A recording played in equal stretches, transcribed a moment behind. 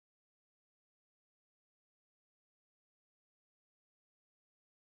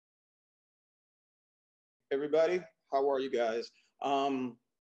everybody. How are you guys? Um,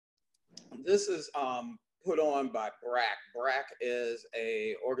 this is put on by BRAC. BRAC is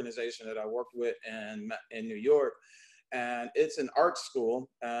a organization that I worked with in New York, and it's an art school,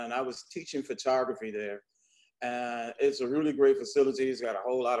 and I was teaching photography there. And it's a really great facility. It's got a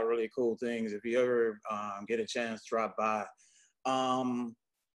whole lot of really cool things. If you ever get a chance, drop by. Um,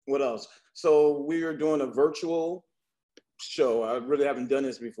 what else? So we are doing a virtual show. I really haven't done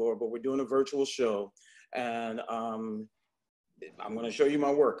this before, but we're doing a virtual show, and I'm going to show you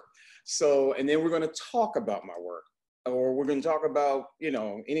my work. So, and then we're going to talk about my work, or we're going to talk about,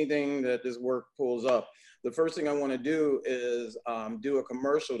 anything that this work pulls up. The first thing I want to do is do a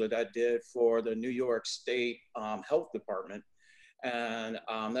commercial that I did for the New York State Health Department. And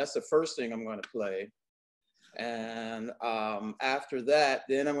that's the first thing I'm going to play. And after that,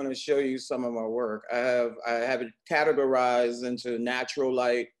 then I'm going to show you some of my work. I have it categorized into natural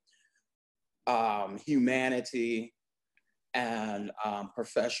light, humanity, and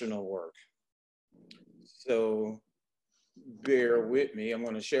professional work. So bear with me. I'm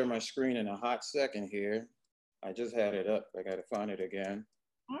going to share my screen in a hot second here. I just had it up. I got to find it again.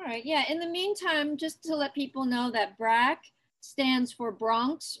 All right. Yeah. In the meantime, just to let people know that BRAC stands for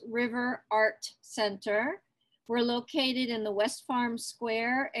Bronx River Art Center. We're located in the West Farm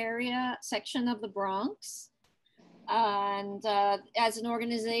Square area section of the Bronx. And as an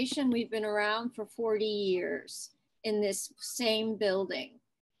organization, we've been around for 40 years in this same building.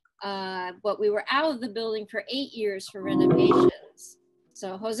 But we were out of the building for 8 years for renovations.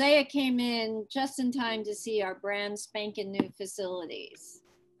 So Hosea came in just in time to see our brand spanking new facilities.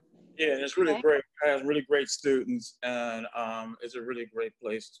 Yeah, and it's really great. It has really great students, and it's a really great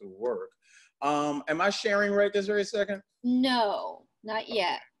place to work. Am I sharing right this very second? No, not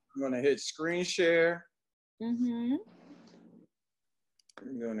yet. I'm gonna hit screen share. Mm-hmm.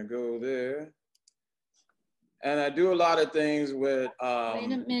 I'm gonna go there. And I do a lot of things with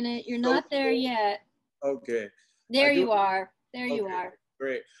Wait a minute, you're not there yet. Okay. There you are. There you are.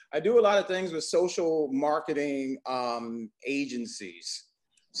 Great. I do a lot of things with social marketing agencies.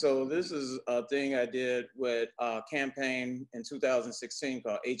 So this is a thing I did with a campaign in 2016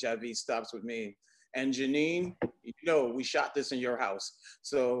 called HIV Stops With Me. And Janine, we shot this in your house.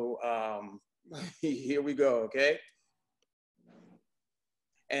 So here we go, okay?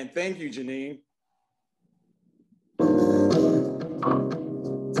 And thank you, Janine.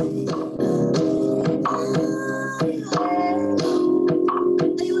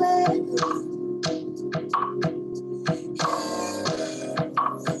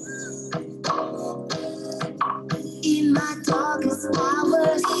 In my darkest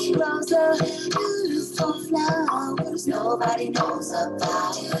hours, rose up beautiful flowers nobody knows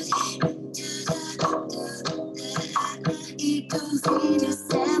about. It goes in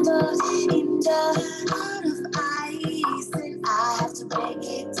December in the heart of ice, and I have to break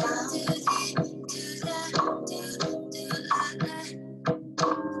it down.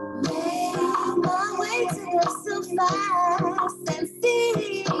 Make my way to up so fast and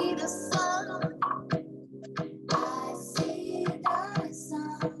see the sun. I see the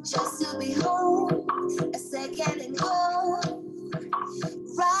sun just to be home a second and go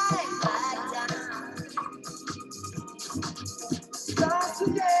right.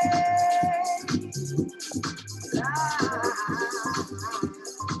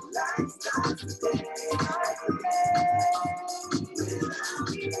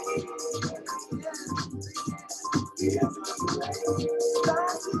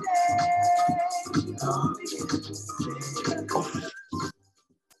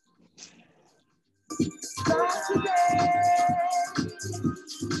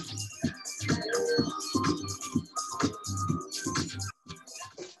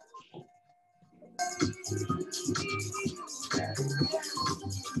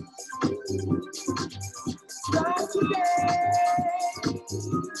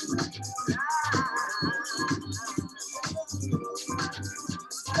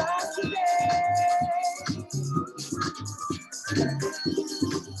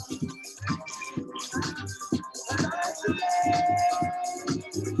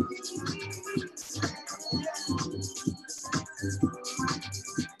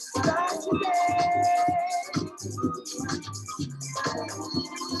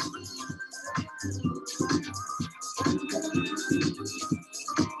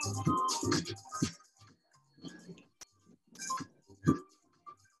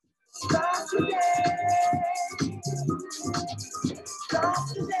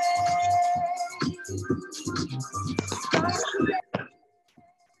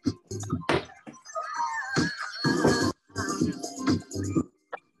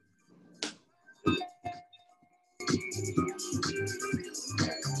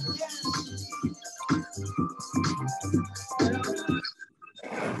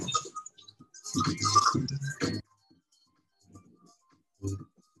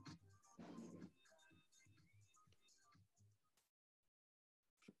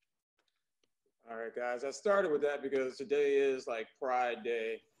 guys. I started with that because today is like Pride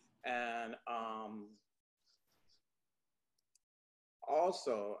Day. And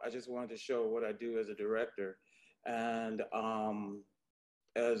also, I just wanted to show what I do as a director. And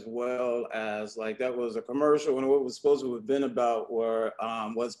as well as like that was a commercial, and what it was supposed to have been about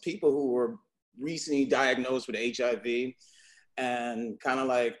was people who were recently diagnosed with HIV and kind of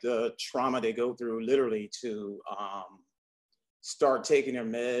like the trauma they go through literally to start taking their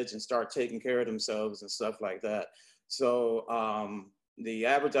meds and start taking care of themselves and stuff like that. So the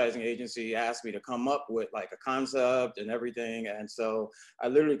advertising agency asked me to come up with like a concept and everything. And so I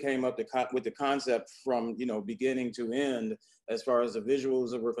literally came up with the concept from, you know, beginning to end as far as the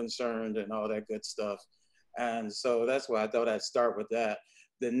visuals were concerned and all that good stuff. And so that's why I thought I'd start with that.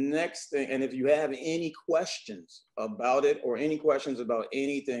 The next thing, and if you have any questions about it or any questions about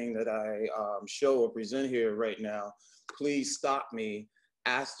anything that I show or present here right now, please stop me,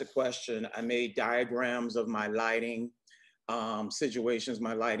 ask the question. I made diagrams of my lighting situations,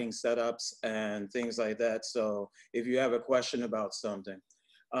 my lighting setups and things like that. So if you have a question about something,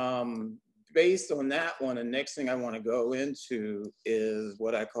 based on that one, the next thing I want to go into is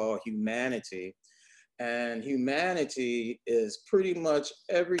what I call humanity. And humanity is pretty much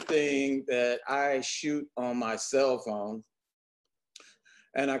everything that I shoot on my cell phone.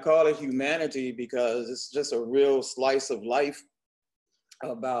 And I call it humanity because it's just a real slice of life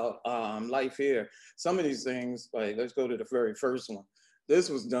about life here. Some of these things, like let's go to the very first one. This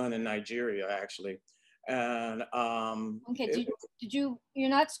was done in Nigeria, actually. And okay, you're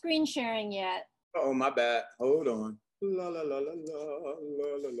not screen sharing yet. Oh, my bad. Hold on. La la la la la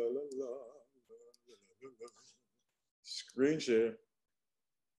la la la la. Screen share.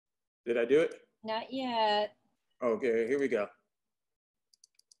 Did I do it? Not yet. Okay, here we go.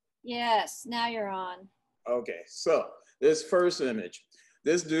 Yes, now you're on. Okay, so this first image,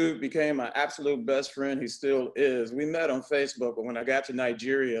 this dude became my absolute best friend. He still is. We met on Facebook, but when I got to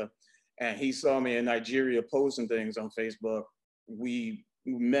Nigeria and he saw me in Nigeria posting things on Facebook, we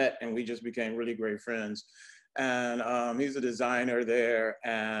met and we just became really great friends. And he's a designer there.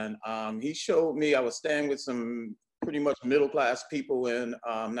 And he showed me, I was staying with some pretty much middle-class people in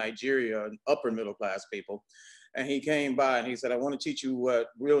Nigeria, upper middle-class people. And he came by and he said, I want to teach you how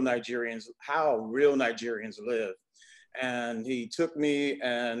real Nigerians live. And he took me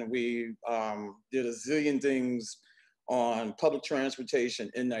and we did a zillion things on public transportation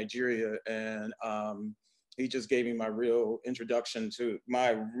in Nigeria. And he just gave me my real introduction to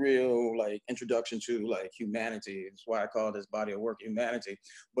humanity. It's why I call this body of work humanity.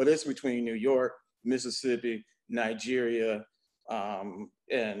 But it's between New York, Mississippi, Nigeria,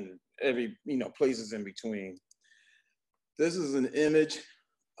 and every, places in between. This is an image.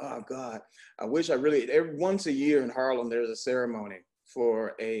 Oh God, I wish once a year in Harlem, there's a ceremony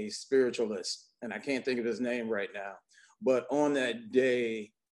for a spiritualist, and I can't think of his name right now. But on that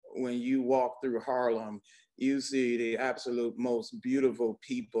day, when you walk through Harlem, you see the absolute most beautiful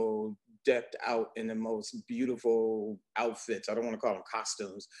people decked out in the most beautiful outfits. I don't want to call them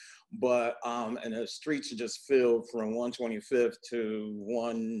costumes, but and the streets are just filled from 125th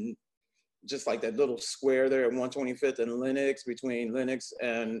to just like that little square there at 125th and Lenox, between Lenox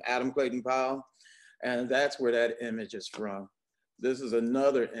and Adam Clayton Powell. And that's where that image is from. This is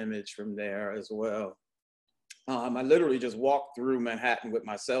another image from there as well. I literally just walked through Manhattan with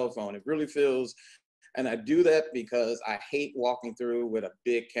my cell phone. It really feels, and I do that because I hate walking through with a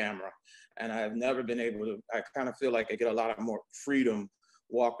big camera. And I've never been able to, I kind of feel like I get a lot of more freedom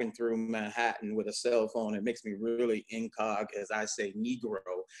walking through Manhattan with a cell phone. It makes me really as I say, Negro,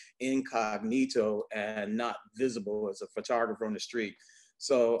 incognito and not visible as a photographer on the street.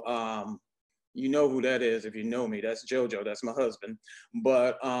 So, you know who that is if you know me. That's JoJo, that's my husband.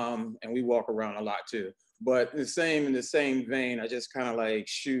 But, and we walk around a lot too. But in the same vein, I just kind of like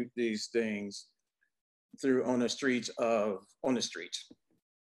shoot these things through on the streets. Are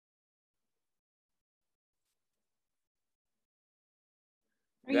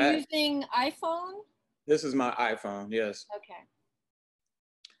you using iPhone? This is my iPhone, yes. Okay.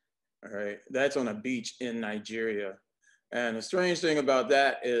 All right, that's on a beach in Nigeria. And the strange thing about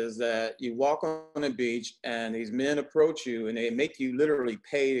that is that you walk on the beach and these men approach you and they make you literally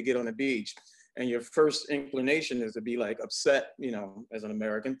pay to get on the beach. And your first inclination is to be like upset, as an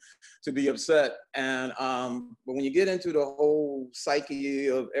American, to be upset. And but when you get into the whole psyche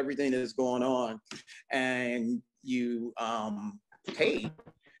of everything that's going on and you pay,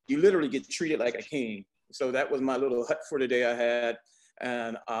 you literally get treated like a king. So that was my little hut for the day I had.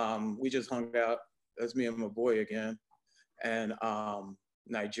 And we just hung out. That's me and my boy again. And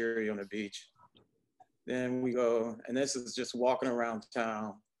Nigeria on the beach. Then we go, and this is just walking around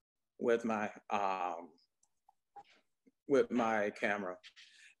town with my camera.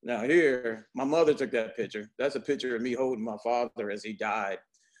 Now here, my mother took that picture. That's a picture of me holding my father as he died.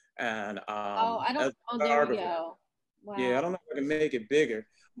 And Oh, I don't, oh, there we go. Wow. Yeah, I don't know if I can make it bigger,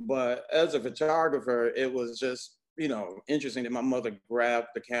 but as a photographer, it was just, you know, interesting that my mother grabbed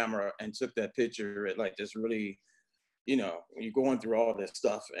the camera and took that picture at like this really, you know, you're going through all this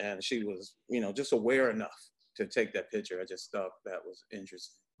stuff, and she was, you know, just aware enough to take that picture. I just thought that was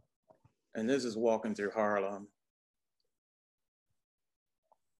interesting. And this is walking through Harlem.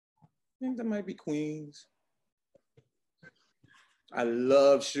 I think that might be Queens. I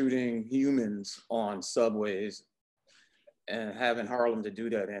love shooting humans on subways, and having Harlem to do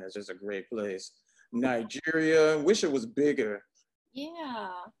that in is just a great place. Nigeria, wish it was bigger. Yeah.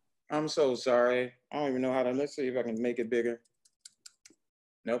 I'm so sorry. I don't even know how to, let's see if I can make it bigger.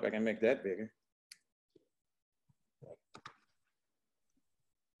 Nope, I can make that bigger.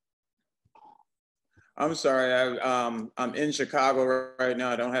 I'm sorry, I'm in Chicago right now.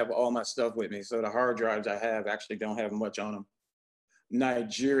 I don't have all my stuff with me, so the hard drives I have actually don't have much on them.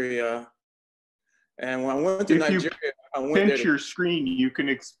 Nigeria. And when I went to Nigeria, I went there. Pinch your screen, you can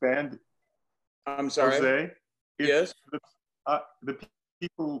expand. I'm sorry. Jose, Yes. The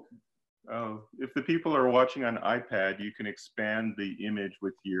people, if the people are watching on iPad, you can expand the image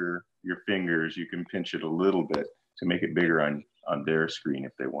with your fingers. You can pinch it a little bit to make it bigger on their screen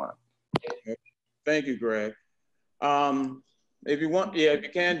if they want. Thank you, Greg. If you want, yeah, if you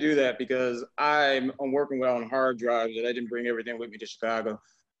can do that, because I'm working with on hard drives and I didn't bring everything with me to Chicago.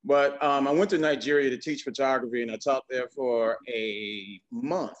 But I went to Nigeria to teach photography, and I taught there for a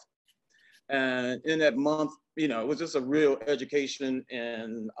month. And in that month, you know, it was just a real education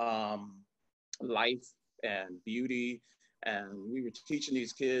in life and beauty. And we were teaching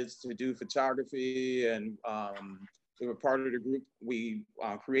these kids to do photography, and they were part of the group. We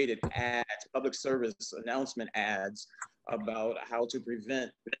created ads, public service announcement ads about how to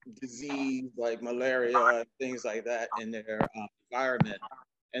prevent disease like malaria, things like that in their environment,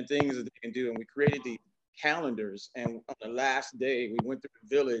 and things that they can do. And we created these calendars. And on the last day, we went through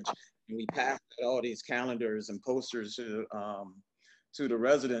the village and we passed out all these calendars and posters to the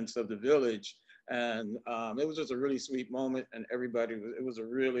residents of the village. And it was just a really sweet moment, and everybody, it was a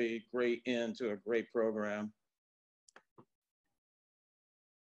really great end to a great program.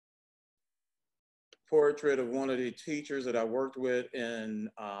 Portrait of one of the teachers that I worked with in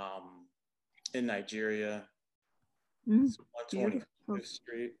Nigeria. 125th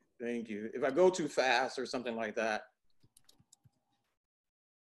Street. Thank you. If I go too fast or something like that.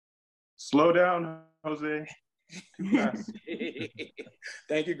 Slow down, Jose. Too fast.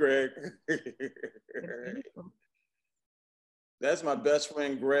 Thank you, Greg. That's my best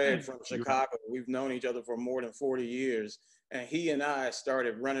friend, Greg, from Chicago. We've known each other for more than 40 years. And he and I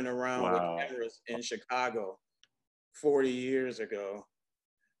started running around with cameras in Chicago 40 years ago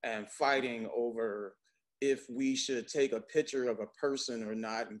and fighting over if we should take a picture of a person or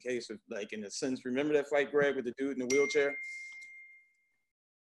not, in case of, like, in a sense, remember that fight, Greg, with the dude in the wheelchair?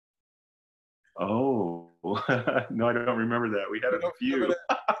 Oh, no, I don't remember that. We had a few.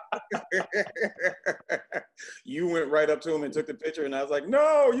 You went right up to him and took the picture, and I was like,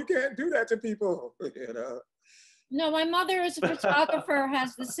 no, you can't do that to people. You know? No, my mother as a photographer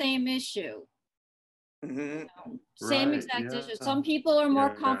has the same issue. Mm-hmm. You know, same exact issue. Some people are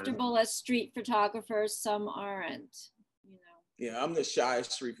more comfortable as street photographers, some aren't. You know. Yeah, I'm the shy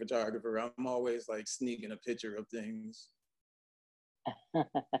street photographer. I'm always like sneaking a picture of things.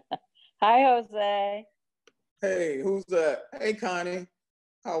 Hi, Jose. Hey, who's that? Hey, Connie.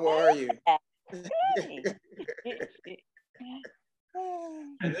 How are you?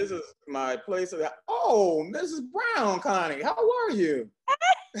 And this is my place of that. Oh, Mrs. Brown, Connie, how are you?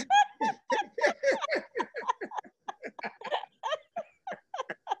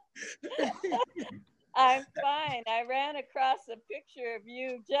 I'm fine. I ran across a picture of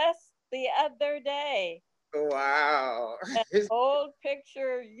you just the other day. Wow. An old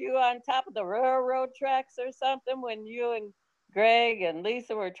picture, you on top of the railroad tracks or something when you and Greg and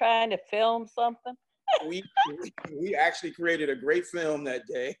Lisa were trying to film something. We actually created a great film that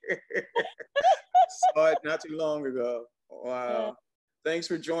day. Saw it not too long ago. Wow. Thanks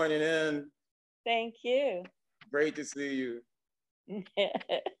for joining in. Thank you. Great to see you.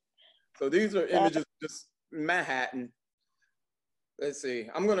 So these are images of just Manhattan. Let's see.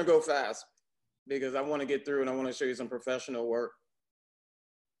 I'm going to go fast because I want to get through and I want to show you some professional work.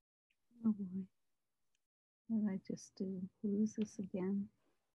 Oh boy. What did I just do? Who is this again?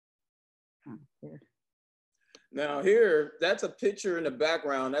 Oh, there. Now here, that's a picture in the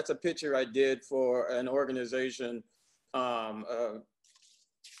background. That's a picture I did for an organization,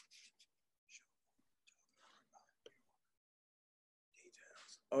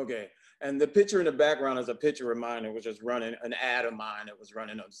 Okay. And the picture in the background is a picture of mine. It was just running, an ad of mine that was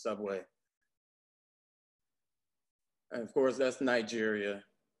running on the subway. And of course, that's Nigeria,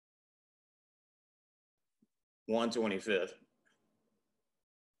 125th.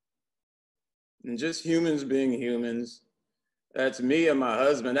 And just humans being humans. That's me and my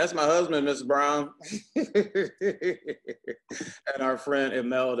husband. That's my husband, Miss Brown. And our friend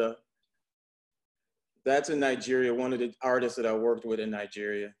Imelda. That's in Nigeria, one of the artists that I worked with in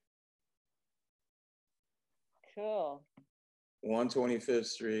Nigeria. Cool. 125th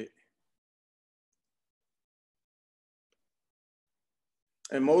Street.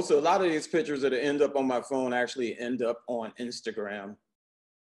 And a lot of these pictures that end up on my phone actually end up on Instagram.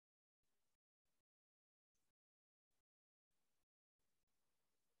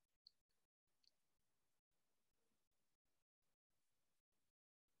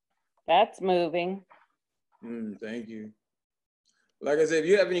 That's moving. Thank you. Like I said, if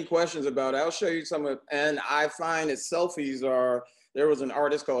you have any questions about it, I'll show you some of, and I find that selfies are, there was an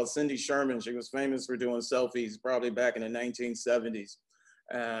artist called Cindy Sherman. She was famous for doing selfies probably back in the 1970s.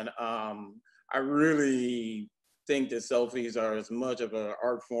 And I really think that selfies are as much of an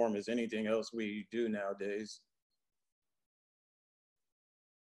art form as anything else we do nowadays.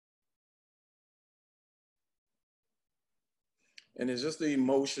 And it's just the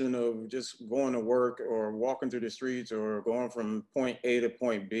emotion of just going to work or walking through the streets or going from point A to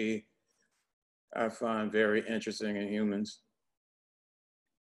point B, I find very interesting in humans.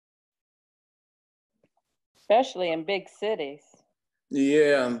 Especially in big cities.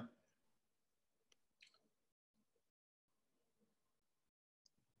 Yeah.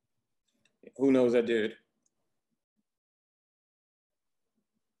 Who knows I did?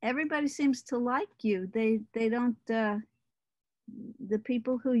 Everybody seems to like you. They don't, the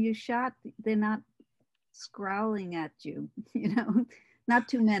people who you shot, they're not scowling at you, you know, not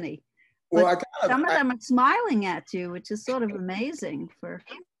too many. Well, some of them are smiling at you, which is sort of amazing for.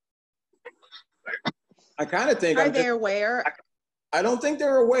 I kind of think. Are they aware? I don't think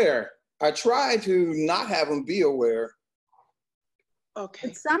they're aware. I try to not have them be aware. Okay.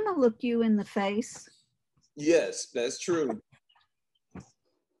 But some will look you in the face. Yes, that's true.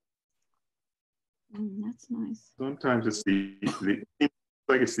 That's nice. Sometimes it's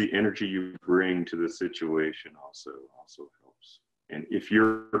it's the energy you bring to the situation also helps. And if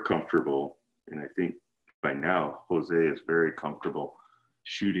you're comfortable, and I think by now Jose is very comfortable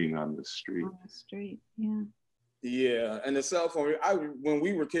shooting on the street. On the street, yeah. Yeah, and the cell phone. When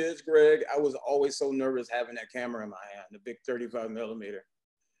we were kids, Greg, I was always so nervous having that camera in my hand, the big 35mm,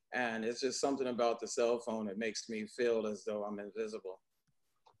 and it's just something about the cell phone that makes me feel as though I'm invisible.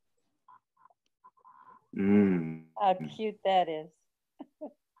 How cute that is.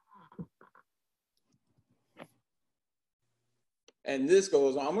 And this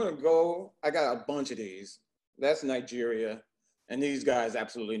goes on. I'm gonna go. I got a bunch of these. That's Nigeria, and these guys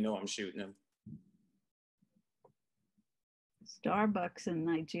absolutely know I'm shooting them. Starbucks in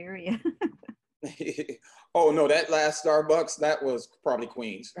Nigeria. Oh no, that last Starbucks, that was probably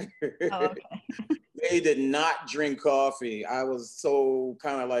Queens. Oh, okay. They did not drink coffee. I was so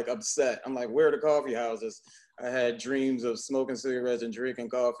kind of like upset. I'm like, where are the coffee houses? I had dreams of smoking cigarettes and drinking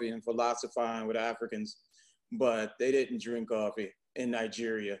coffee and philosophizing with Africans, but they didn't drink coffee in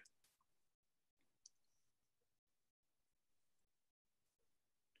Nigeria.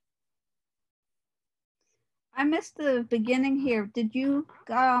 I missed the beginning here. Did you,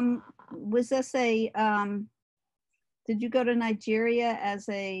 was this a, did you go to Nigeria as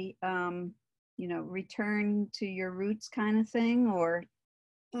a, you know, return to your roots kind of thing, or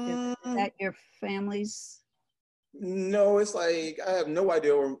is that your family's? No, it's like, I have no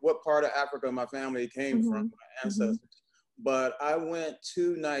idea what part of Africa my family came from, my ancestors. But I went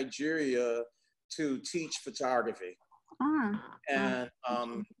to Nigeria to teach photography. And,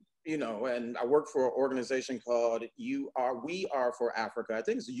 you know, and I work for an organization called We Are for Africa. I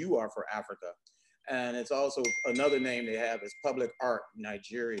think it's You Are for Africa. And it's also another name they have is Public Art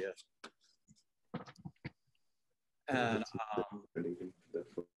Nigeria. And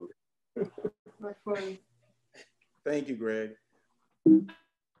thank you, Greg.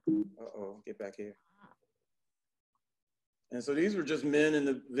 Uh-oh, get back here. And so these were just men in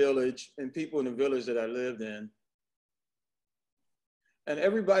the village and people in the village that I lived in. And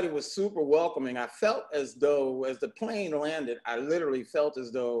everybody was super welcoming. I felt as though, as the plane landed, I literally felt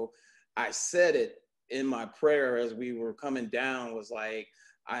as though I said it in my prayer as we were coming down, was like,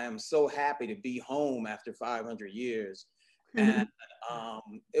 I am so happy to be home after 500 years. And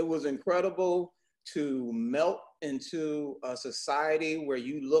it was incredible to melt into a society where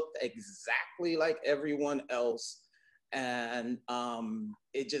you looked exactly like everyone else. And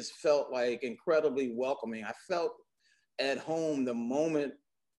it just felt like incredibly welcoming. I felt at home the moment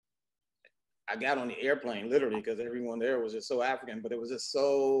I got on the airplane, literally, because everyone there was just so African, but it was just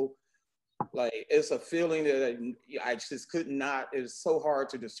so, like, it's a feeling that I just could not, it was so hard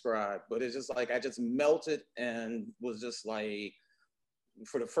to describe, but it's just like, I just melted and was just like,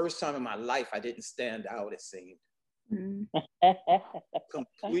 for the first time in my life, I didn't stand out, it seemed.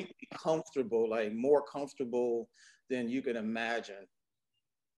 Completely comfortable, like more comfortable than you can imagine.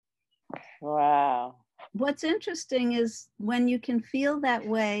 Wow. What's interesting is when you can feel that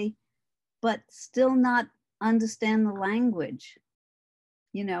way, but still not understand the language,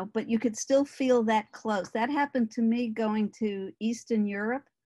 you know, but you could still feel that close. That happened to me going to Eastern Europe,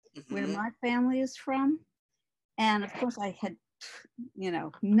 where my family is from. And of course I had, you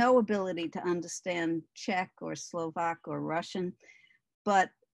know, no ability to understand Czech or Slovak or Russian, but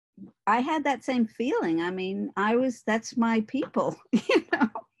I had that same feeling. I mean, that's my people, you know.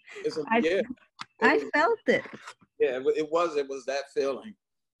 I felt it. Yeah, it was that feeling,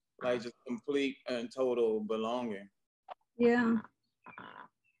 like just complete and total belonging. Yeah.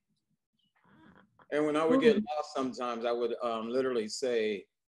 And when I would get lost sometimes, I would literally say,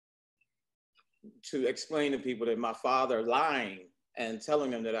 to explain to people that my father lying and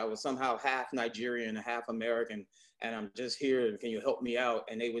telling them that I was somehow half Nigerian and half American, and I'm just here, and can you help me out?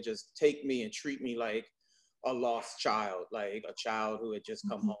 And they would just take me and treat me like a lost child, like a child who had just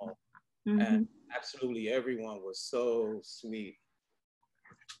come home. And absolutely everyone was so sweet.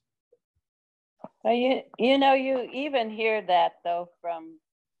 Well, you know, you even hear that though from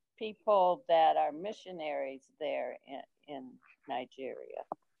people that are missionaries there in Nigeria,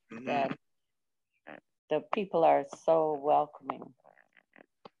 that the people are so welcoming,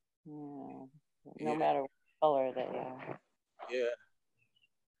 no matter what color they are. Yeah.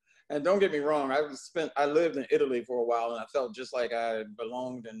 And don't get me wrong, I lived in Italy for a while, and I felt just like I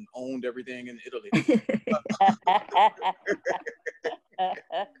belonged and owned everything in Italy.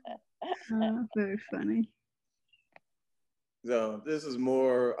 Oh, very funny. So this is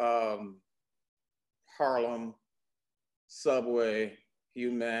more Harlem, subway,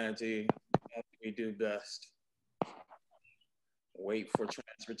 humanity, what we do best. Wait for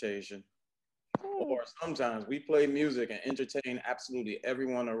transportation. Or sometimes we play music and entertain absolutely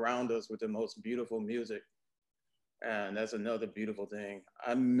everyone around us with the most beautiful music. And that's another beautiful thing.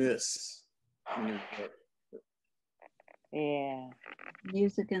 I miss New York. Yeah.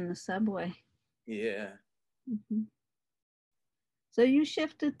 Music in the subway. Yeah. So you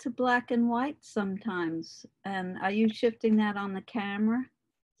shifted to black and white sometimes. And are you shifting that on the camera?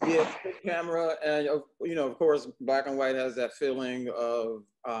 Yeah, the camera. And, you know, of course, black and white has that feeling of,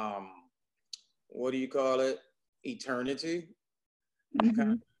 what do you call it? Eternity. Kind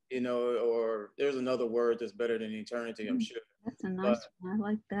of, you know, or there's another word that's better than eternity, I'm sure. That's a nice one. I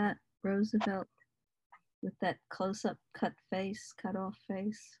like that. Roosevelt with that close-up cut off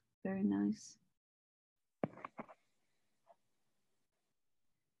face. Very nice.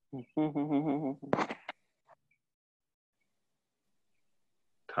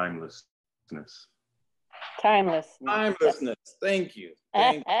 Timelessness. Timelessness. Thank you.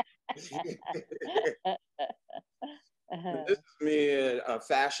 Thank you. This is me at a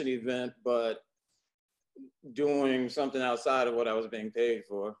fashion event, but doing something outside of what I was being paid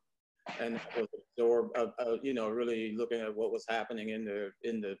for, and you know, really looking at what was happening in the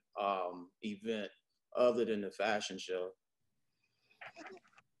event, other than the fashion show.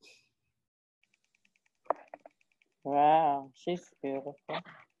 Wow, she's beautiful.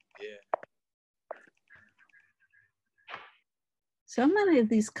 Yeah. So many of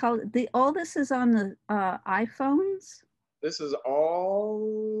these colors, all this is on the iPhones? This is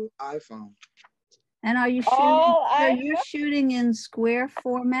all iPhone. And are you shooting in square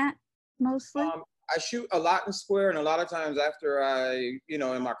format mostly? I shoot a lot in square, and a lot of times after I, you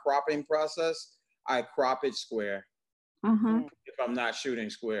know, in my cropping process, I crop it square. If I'm not shooting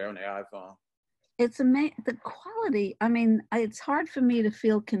square on the iPhone. It's amazing, the quality. I mean, it's hard for me to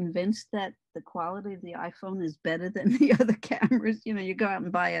feel convinced that the quality of the iPhone is better than the other cameras. You know, you go out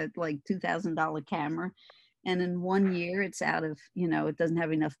and buy a like $2,000 camera, and in 1 year it's out of, you know, it doesn't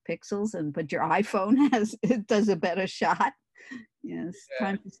have enough pixels, but your iPhone does a better shot. Yes, yeah.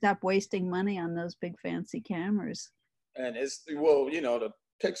 Time to stop wasting money on those big fancy cameras. And it's, well, you know, the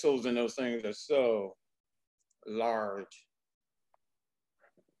pixels in those things are so large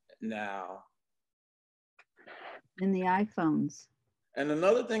now. In the iPhones. And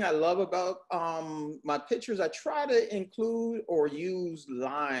another thing I love about my pictures, I try to include or use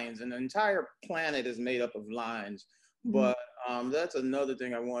lines, and the entire planet is made up of lines. But that's another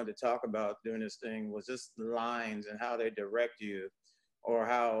thing I wanted to talk about during this thing was just lines and how they direct you, or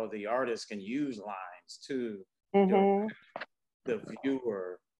how the artist can use lines to direct the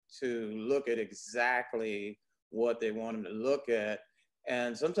viewer to look at exactly what they want them to look at.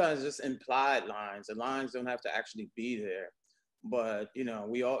 And sometimes just implied lines. The lines don't have to actually be there. But, you know,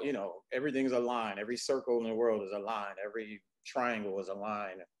 we all, you know, everything's a line. Every circle in the world is a line. Every triangle is a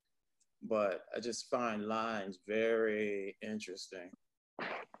line. But I just find lines very interesting.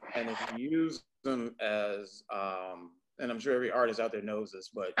 And if you use them as, and I'm sure every artist out there knows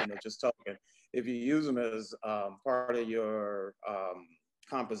this, but, you know, just talking, if you use them as part of your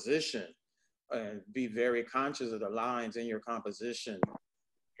composition, and be very conscious of the lines in your composition,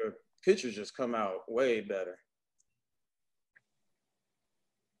 your pictures just come out way better.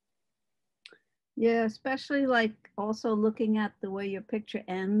 Yeah, especially like also looking at the way your picture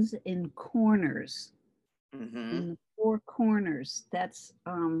ends in corners, in the four corners. That's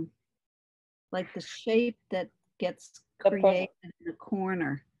like the shape that gets created in the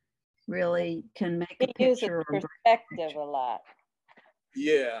corner really can make a picture. It uses perspective a lot.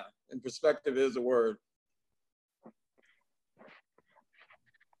 Yeah, and perspective is a word.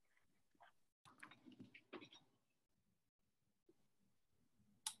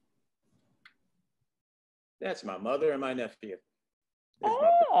 That's my mother and my nephew.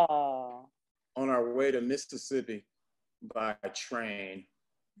 Oh. On our way to Mississippi by train.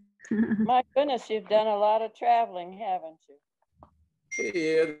 My goodness, you've done a lot of traveling, haven't you?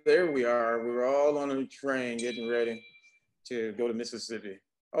 Yeah, there we are. We were all on a train getting ready to go to Mississippi.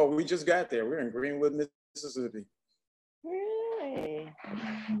 Oh, we just got there. We're in Greenwood, Mississippi. Really?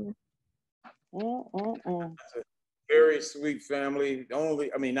 Very sweet family.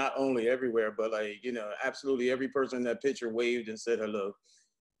 Only, I mean, not only everywhere, but like, you know, absolutely every person in that picture waved and said hello.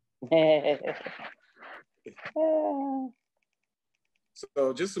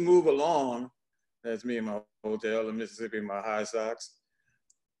 So just to move along, that's me in my hotel in Mississippi, in my high socks.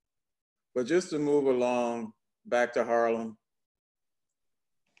 But just to move along back to Harlem.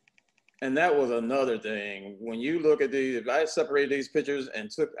 And that was another thing. When you look at these, if I separated these pictures and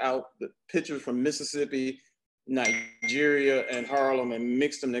took out the pictures from Mississippi, Nigeria, and Harlem and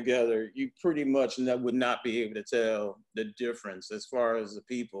mixed them together, you pretty much would not be able to tell the difference as far as the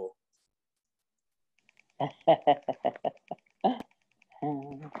people.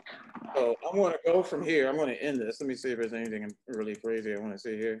 So I want to go from here. I'm going to end this. Let me see if there's anything really crazy I want to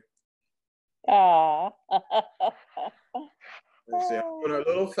see here. Let's see. I'm going a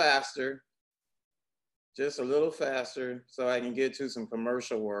little faster, just a little faster, so I can get to some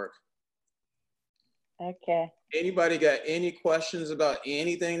commercial work. Okay. Anybody got any questions about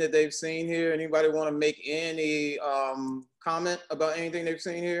anything that they've seen here? Anybody want to make any comment about anything they've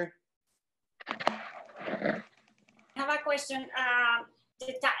seen here? I have a question.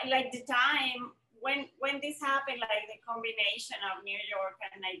 Like the time when this happened, like the combination of New York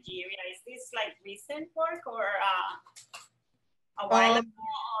and Nigeria, is this like recent work or a while ago?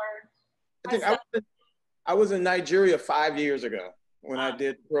 Or I think I was in Nigeria 5 years ago when I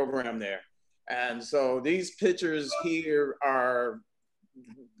did the program there. And so these pictures here are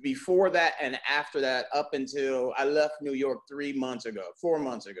before that and after that, up until I left New York 4 months ago.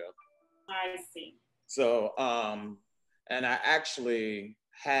 I see. So, and I actually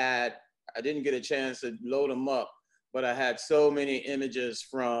I didn't get a chance to load them up, but I had so many images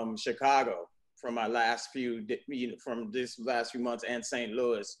from Chicago, from my last few, from this last few months, and St.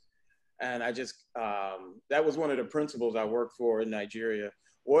 Louis. And I just, that was one of the principles I worked for in Nigeria.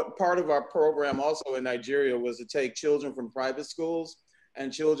 What part of our program also in Nigeria was to take children from private schools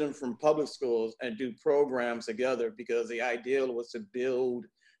and children from public schools and do programs together, because the ideal was to build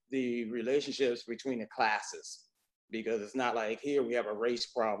the relationships between the classes, because it's not like here we have a race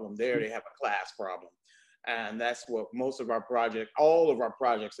problem, there they have a class problem. And that's what most of our all of our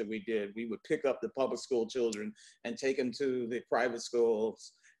projects that we did, we would pick up the public school children and take them to the private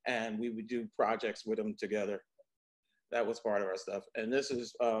schools, and we would do projects with them together. That was part of our stuff. And this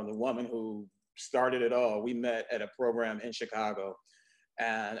is the woman who started it all. We met at a program in Chicago,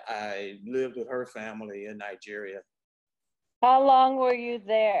 and I lived with her family in Nigeria. How long were you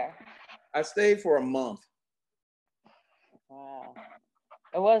there? I stayed for a month. Wow.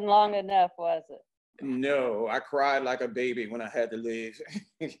 It wasn't long enough, was it? No, I cried like a baby when I had to leave.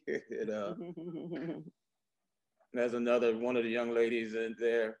 There's another one of the young ladies in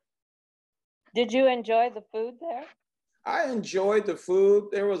there. Did you enjoy the food there? I enjoyed the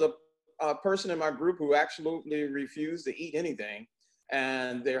food. There was a person in my group who absolutely refused to eat anything.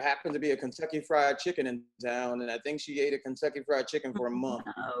 And there happened to be a Kentucky Fried Chicken in town, and I think she ate a Kentucky Fried Chicken for a month.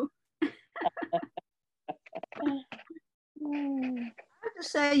 I have to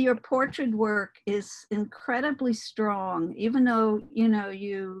say your portrait work is incredibly strong, even though, you know,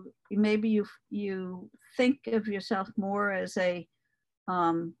 you think of yourself more as a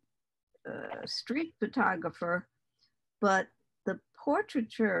street photographer, but the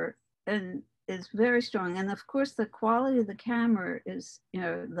portraiture is very strong. And of course, the quality of the camera is, you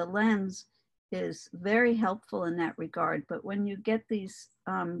know, the lens is very helpful in that regard. But when you get these,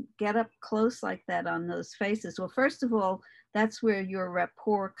 get up close like that on those faces, well, first of all, that's where your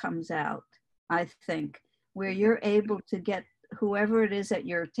rapport comes out, I think, where you're able to get whoever it is that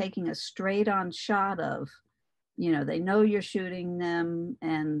you're taking a straight on shot of, you know, they know you're shooting them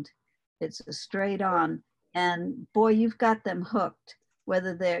and it's a straight on, and boy, you've got them hooked.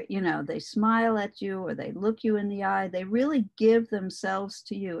 Whether they're, you know, they smile at you or they look you in the eye, they really give themselves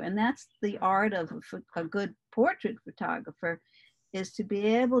to you. And that's the art of a good portrait photographer, is to be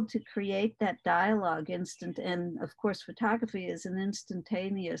able to create that dialogue instant. And of course, photography is an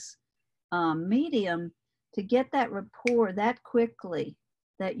instantaneous medium, to get that rapport that quickly,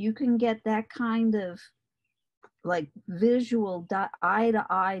 that you can get that kind of like visual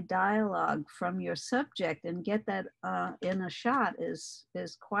eye-to-eye dialogue from your subject and get that in a shot is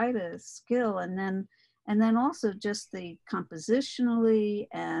quite a skill. And then also just the compositionally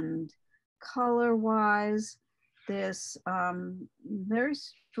and color-wise, there's very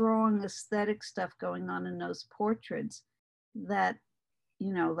strong aesthetic stuff going on in those portraits that,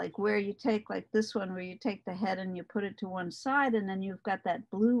 you know, like where you take, like this one, where you take the head and you put it to one side, and then you've got that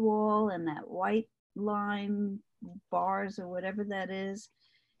blue wall and that white line bars or whatever that is.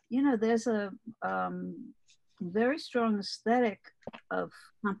 You know, there's a very strong aesthetic of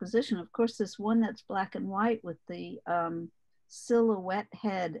composition. Of course, this one that's black and white with the silhouette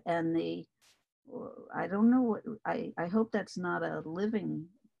head and the, I don't know what, I hope that's not a living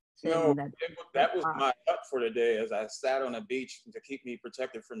thing. No, that was my hut for the day as I sat on a beach to keep me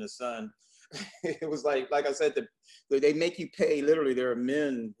protected from the sun. It was like I said, they make you pay. Literally, there are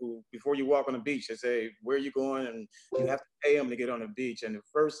men who, before you walk on the beach, they say, where are you going? And you have to pay them to get on the beach. And at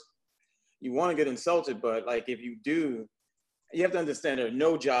first, you want to get insulted, but like if you do, you have to understand there are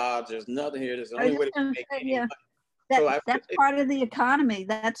no jobs, there's nothing here. There's the only way to make any money. That's part of the economy.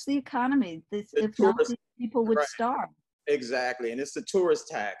 That's the economy. If not, people would starve. Exactly, and it's the tourist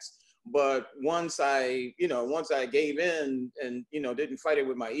tax. But once I gave in and, you know, didn't fight it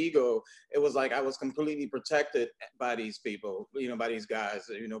with my ego, it was like I was completely protected by these people, you know, by these guys,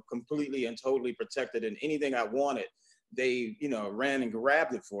 you know, completely and totally protected. And anything I wanted, they, you know, ran and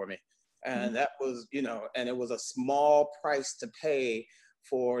grabbed it for me. And that was, you know, and it was a small price to pay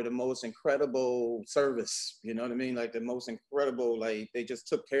for the most incredible service. You know what I mean? Like the most incredible, like they just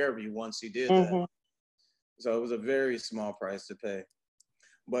took care of you once you did that. So it was a very small price to pay.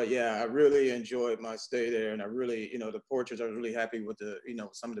 But yeah, I really enjoyed my stay there, and I really, you know, the portraits, I was really happy with the, you know,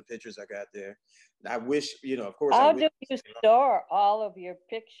 some of the pictures I got there. I wish, you know, of course. How do you store all of your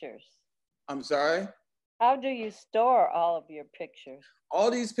pictures? I'm sorry? How do you store all of your pictures? All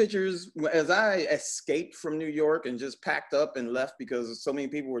these pictures, as I escaped from New York and just packed up and left because so many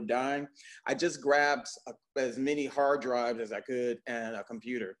people were dying, I just grabbed as many hard drives as I could and a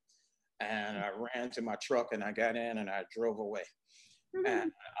computer. And I ran to my truck and I got in and I drove away.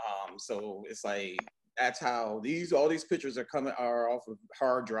 And so it's like, that's how all these pictures are off of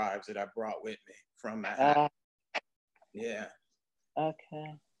hard drives that I brought with me from Manhattan. Yeah.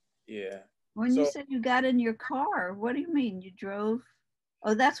 Okay. Yeah. When you said you got in your car, what do you mean? You drove?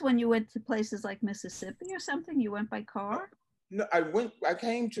 Oh, that's when you went to places like Mississippi or something? You went by car? No, I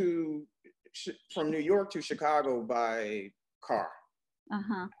came from New York to Chicago by car.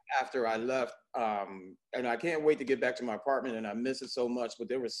 After I left, and I can't wait to get back to my apartment, and I miss it so much, but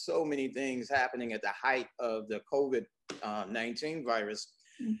there were so many things happening at the height of the COVID-19 virus.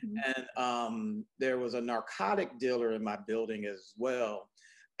 And there was a narcotic dealer in my building as well.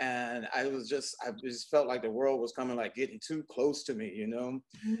 And I just felt like the world was coming, like getting too close to me, you know?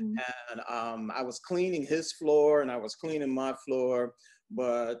 And I was cleaning his floor and I was cleaning my floor,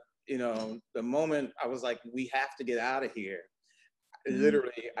 but you know, the moment I was like, we have to get out of here.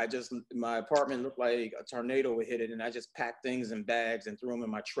 Literally, my apartment looked like a tornado would hit it, and I just packed things in bags and threw them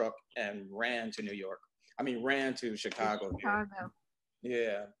in my truck and ran to New York. I mean, ran to Chicago.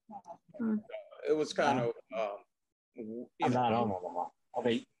 Yeah. It was kind of, I'm not home anymore.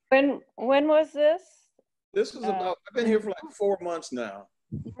 Okay. When was this? This was about, I've been here for like 4 months now.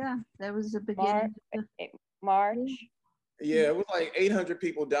 Yeah, that was the beginning. March? Yeah, it was like 800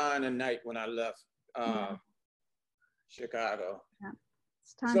 people dying a night when I left Chicago. Yeah.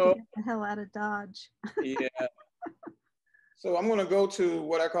 It's time to get the hell out of Dodge. Yeah. So I'm going to go to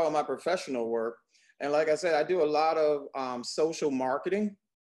what I call my professional work. And like I said, I do a lot of social marketing,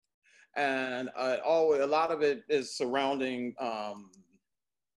 and always a lot of it is surrounding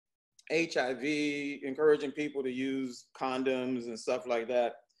HIV, encouraging people to use condoms and stuff like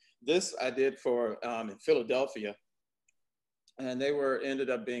that. This I did for in Philadelphia, and they ended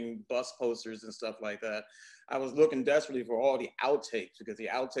up being bus posters and stuff like that. I was looking desperately for all the outtakes, because the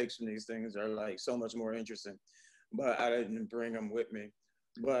outtakes from these things are like so much more interesting, but I didn't bring them with me.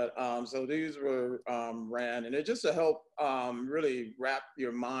 But so these were ran, and it just to help really wrap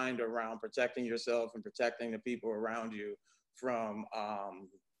your mind around protecting yourself and protecting the people around you from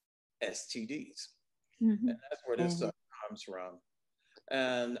STDs. Mm-hmm. And that's where this stuff comes from.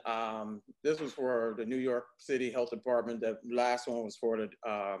 And this was for the New York City Health Department. The last one was for the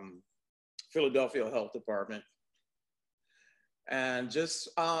Philadelphia Health Department. And just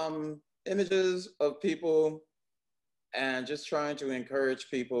images of people, and just trying to encourage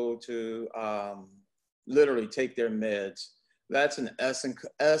people to literally take their meds. That's an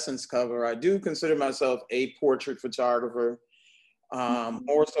essence cover. I do consider myself a portrait photographer,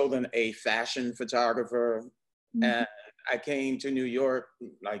 more so than a fashion photographer. And I came to New York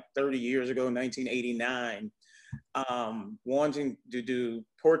like 30 years ago, 1989, wanting to do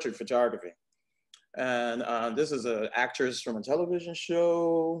portrait photography. And this is an actress from a television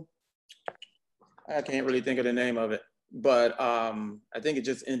show. I can't really think of the name of it, but I think it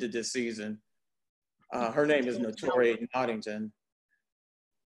just ended this season. Her name is Notori Noddington.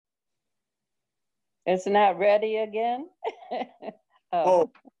 It's not ready again?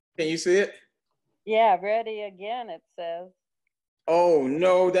 Oh, can you see it? Yeah, ready again, it says. Oh,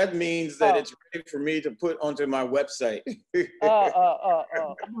 no, that means that it's ready for me to put onto my website.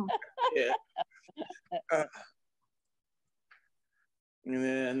 Oh. Yeah. And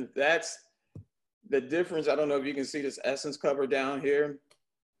then that's the difference. I don't know if you can see this essence cover down here.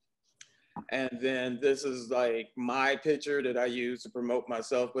 And then this is like my picture that I use to promote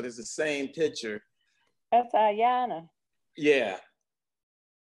myself, but it's the same picture. That's Ayana. Yeah.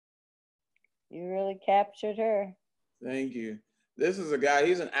 You really captured her. Thank you. This is a guy,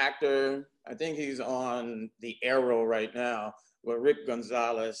 he's an actor. I think he's on The Arrow right now with Rick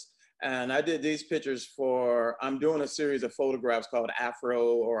Gonzalez. And I did these pictures I'm doing a series of photographs called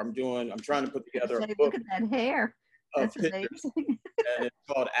Afro, or I'm trying to put together a book. Look at that hair. That's amazing. And it's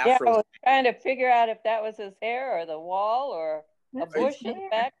called Afro. Yeah, I was trying to figure out if that was his hair or the wall or a bush in the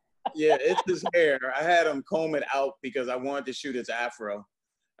back. Yeah, it's his hair. I had him comb it out because I wanted to shoot his afro.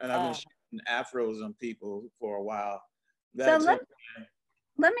 And I've been shooting afros on people for a while. That's so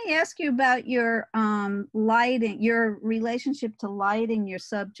let me ask you about your lighting, your relationship to lighting your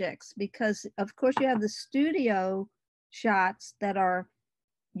subjects, because of course you have the studio shots that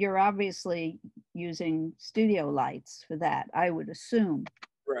you're obviously using studio lights for that, I would assume.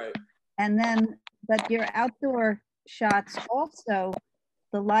 Right. And then, but your outdoor shots also,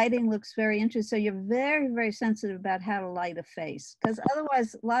 the lighting looks very interesting. So you're very, very sensitive about how to light a face, because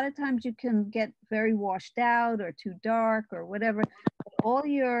otherwise a lot of times you can get very washed out or too dark or whatever. But all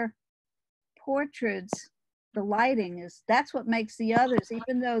your portraits, the lighting that's what makes the others,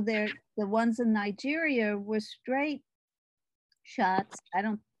 even though the ones in Nigeria were straight shots.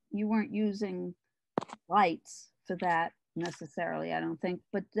 You weren't using lights for that necessarily, I don't think,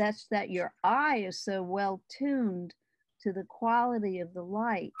 but that's that your eye is so well tuned to the quality of the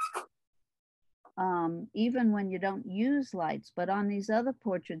light, even when you don't use lights. But on these other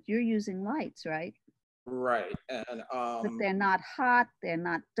portraits, you're using lights, right? Right. And but they're not hot, they're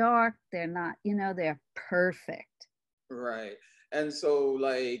not dark, they're not, they're perfect. Right. And so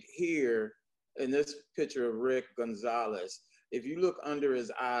like here in this picture of Rick Gonzalez, if you look under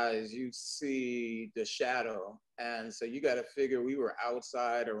his eyes, you see the shadow. And so you got to figure we were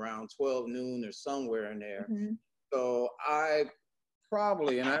outside around 12 noon or somewhere in there. Mm-hmm. So I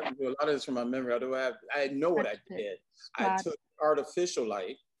probably, and I do a lot of this from my memory, although I know what I did. I took artificial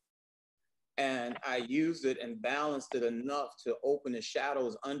light and I used it and balanced it enough to open the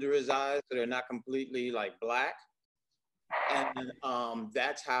shadows under his eyes so they're not completely like black. And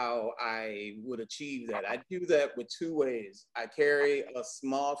that's how I would achieve that. I do that with two ways. I carry a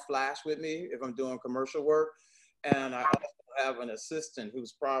small flash with me if I'm doing commercial work. And I also have an assistant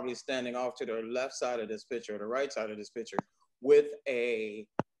who's probably standing off to the left side of this picture or the right side of this picture with a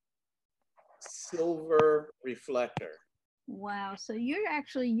silver reflector. Wow. So you're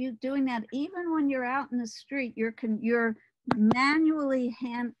actually doing that even when you're out in the street. You're manually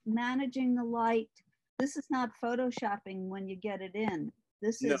managing the light. This is not photoshopping when you get it in.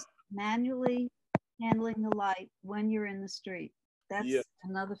 This is manually handling the light when you're in the street. That's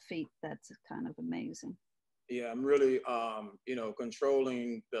another feat that's kind of amazing. Yeah, I'm really, you know,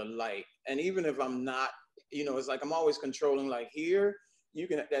 controlling the light. And even if I'm not, you know, it's like I'm always controlling, like here, you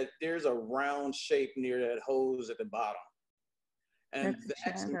can, that there's a round shape near that hose at the bottom. And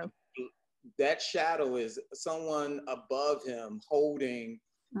That's a shadow. that shadow is someone above him holding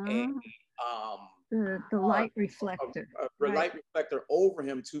a, the light reflector. a right. light reflector over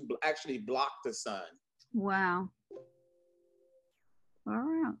him to actually block the sun. Wow. All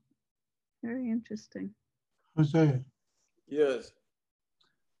right. Very interesting. Hosea, Yes.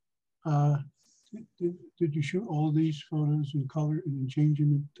 did you shoot all these photos in color and then change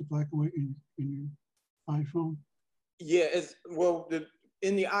them into black and white in your iPhone? Yeah, it's, well,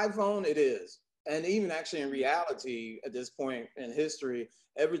 in the iPhone, it is. And even actually in reality, at this point in history,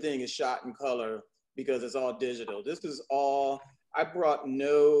 everything is shot in color because it's all digital. This is all, I brought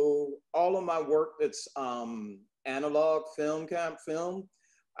all of my work that's analog film,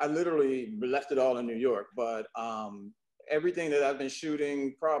 I literally left it all in New York, but everything that I've been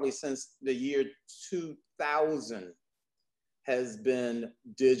shooting probably since the year 2000 has been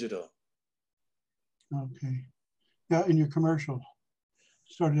digital. Okay. Now, in your commercial,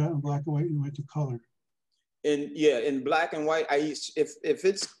 started out in black and white and went to color. In black and white, if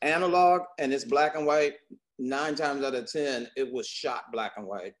it's analog and it's black and white, 9 times out of 10, it was shot black and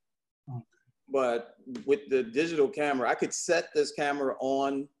white. Okay. But with the digital camera, I could set this camera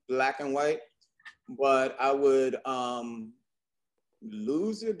on black and white, but I would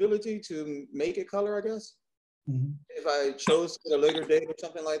lose the ability to make it color, I guess, if I chose at a later date or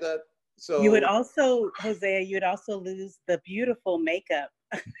something like that. So you would also, Hosea, you would also lose the beautiful makeup.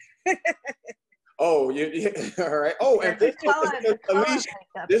 Oh, all right. Oh, and this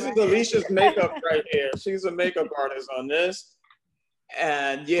is Alicia's makeup right here. She's a makeup artist on this.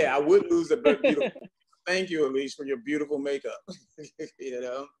 And yeah, I would lose the beautiful. Thank you, Alicia, for your beautiful makeup. You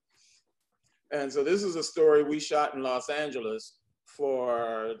know? And so this is a story we shot in Los Angeles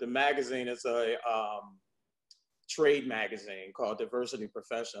for the magazine. It's a trade magazine called Diversity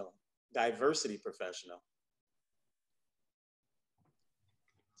Professional.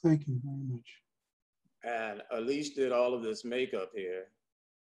 Thank you very much. And Alicia did all of this makeup here,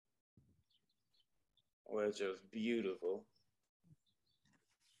 which is beautiful.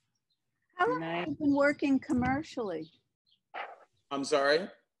 How long have you been working commercially? I'm sorry?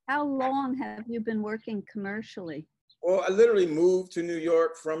 How long have you been working commercially? Well, I literally moved to New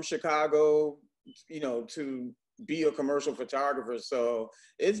York from Chicago, you know, to be a commercial photographer. So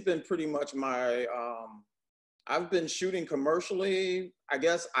it's been pretty much my, I've been shooting commercially. I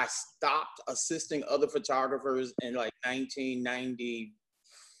guess I stopped assisting other photographers in like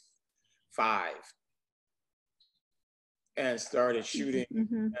 1995 and started shooting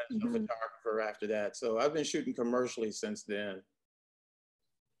as a photographer after that. So I've been shooting commercially since then.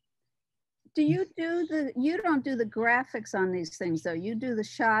 Do you do you don't do the graphics on these things though? You do the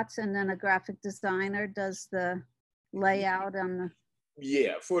shots and then a graphic designer does the layout on the...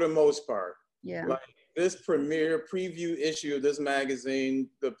 Yeah, for the most part. Yeah. Like this preview issue of this magazine,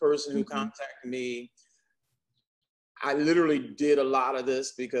 the person who contacted me, I literally did a lot of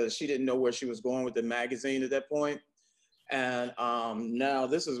this because she didn't know where she was going with the magazine at that point. And now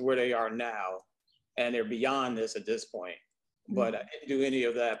this is where they are now. And they're beyond this at this point. But I didn't do any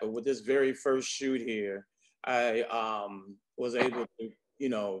of that. But with this very first shoot here, I was able to, you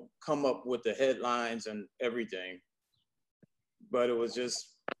know, come up with the headlines and everything. But it was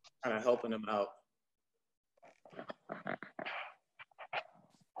just kind of helping them out.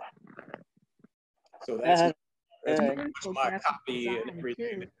 So that's my copy and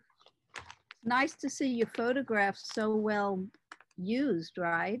everything. Nice to see your photographs so well used,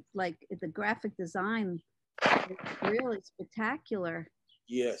 right? Like the graphic design is really spectacular.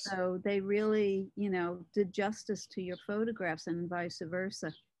 Yes. So they really, you know, did justice to your photographs and vice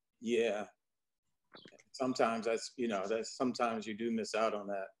versa. Yeah. Sometimes that's, you know, sometimes you do miss out on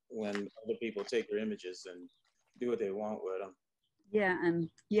that when other people take your images and do what they want with them. Yeah,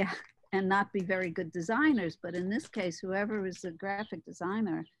 and not be very good designers. But in this case, whoever is the graphic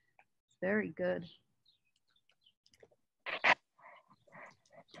designer, very good.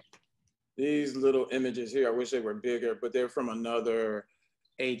 These little images here, I wish they were bigger, but they're from another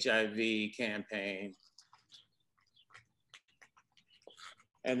HIV campaign.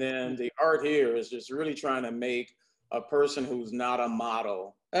 And then the art here is just really trying to make a person who's not a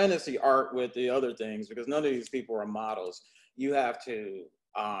model, and it's the art with the other things, because none of these people are models. You have to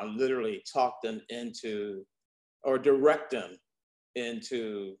literally talk them into, or direct them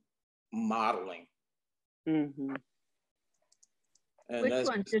into modeling. Mm-hmm. Which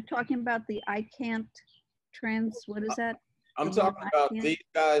one? You're talking about the I can't trans, what is that? I'm talking about these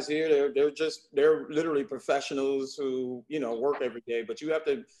guys here. They're literally professionals who, you know, work every day, but you have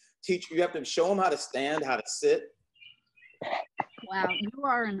to show them how to stand, how to sit. Wow, you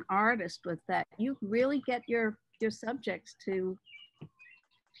are an artist with that. You really get your subjects to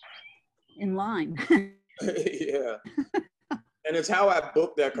in line. Yeah. And it's how I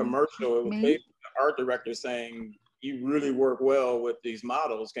booked that commercial. It was basically the art director saying, you really work well with these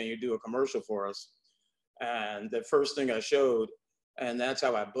models. Can you do a commercial for us? And the first thing I showed, and that's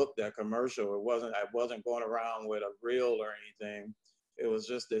how I booked that commercial. I wasn't going around with a reel or anything. It was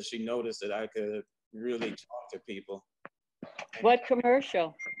just that she noticed that I could really talk to people. What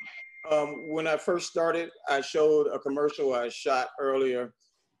commercial? When I first started, I showed a commercial I shot earlier.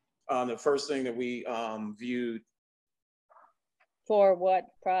 The first thing that we viewed. For what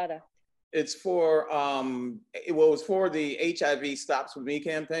product? It's for, it was for the HIV Stops With Me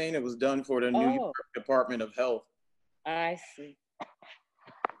campaign. It was done for the New York Department of Health. I see.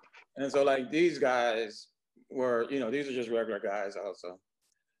 And so like these guys were, you know, these are just regular guys also.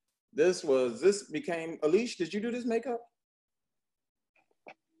 This became, Alicia, did you do this makeup?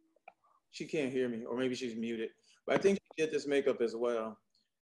 She can't hear me, or maybe she's muted. But I think she did this makeup as well.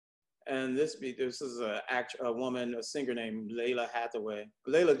 And this is a woman, a singer named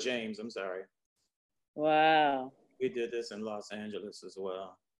Layla James, I'm sorry. Wow. We did this in Los Angeles as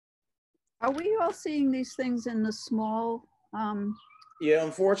well. Are we all seeing these things in the small? Yeah,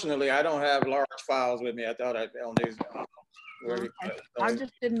 unfortunately, I don't have large files with me. I thought I found these. I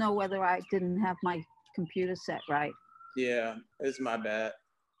just didn't know whether I didn't have my computer set right. Yeah, it's my bad.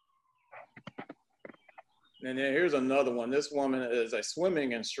 And then here's another one. This woman is a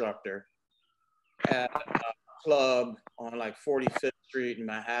swimming instructor at a club on like 45th Street in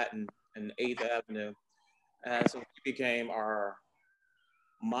Manhattan and 8th Avenue. And so she became our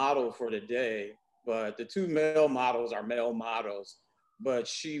model for the day. But the two male models are male models. But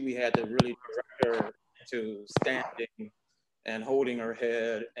we had to really direct her to standing and holding her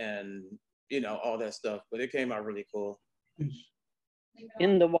head and, you know, all that stuff. But it came out really cool.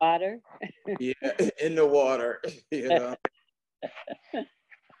 In the water? Yeah, in the water. Yeah.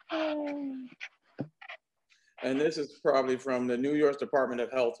 And this is probably from the New York Department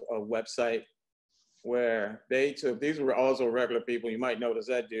of Health website, where these were also regular people. You might notice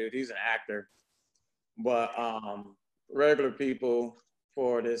that dude, he's an actor. But regular people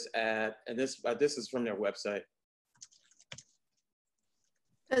for this ad, and this is from their website.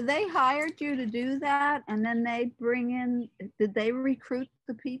 So they hired you to do that, and then they bring in, did they recruit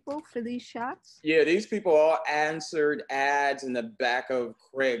the people for these shots? Yeah, these people all answered ads in the back of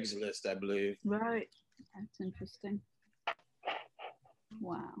Craigslist, I believe. Right, that's interesting.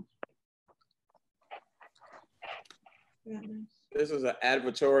 Wow. This is an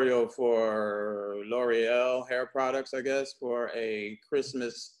advertorial for L'Oreal hair products, I guess, for a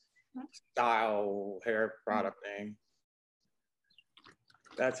Christmas style hair product thing.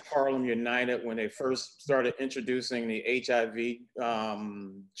 That's Harlem United when they first started introducing the HIV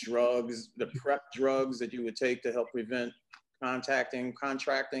drugs, the PrEP drugs that you would take to help prevent contracting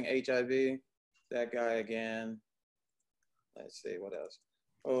HIV. That guy again. Let's see what else.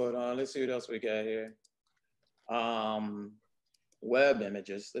 Hold on, let's see what else we got here. Web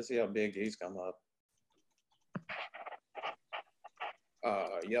images. Let's see how big these come up.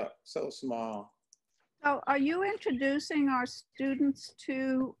 Yeah, so small. So are you introducing our students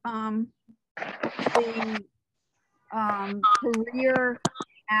to the career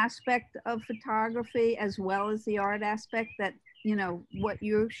aspect of photography as well as the art aspect that, you know, what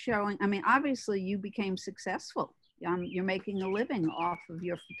you're showing? I mean, obviously you became successful. You're making a living off of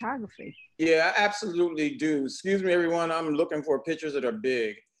your photography. Yeah, I absolutely do. Excuse me, everyone. I'm looking for pictures that are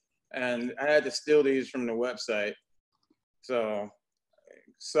big, and I had to steal these from the website. So,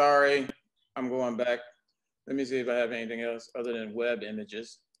 sorry, I'm going back. Let me see if I have anything else other than web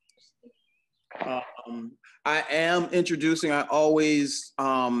images. I am introducing, I always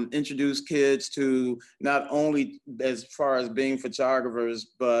introduce kids to not only as far as being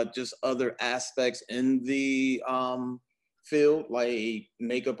photographers, but just other aspects in the field, like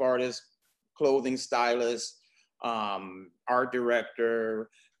makeup artist, clothing stylist, art director.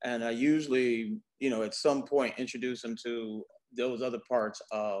 And I usually, you know, at some point introduce them to those other parts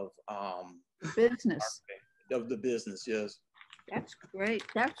of business. Of the business, yes. That's great.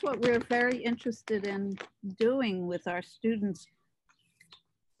 That's what we're very interested in doing with our students,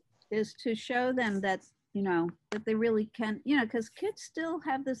 is to show them that, you know, that they really can, you know, because kids still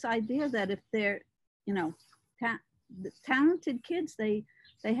have this idea that if they're, you know, talented kids, they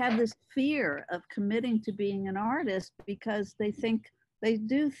have this fear of committing to being an artist because they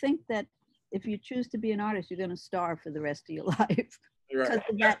do think that if you choose to be an artist, you're going to starve for the rest of your life because Right.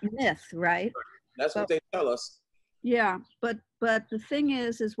 of that myth, right? That's what they tell us. Yeah, but the thing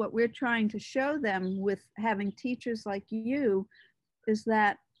is what we're trying to show them with having teachers like you is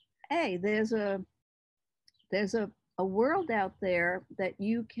that, hey, there's a world out there that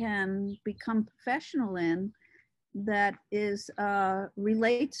you can become professional in that is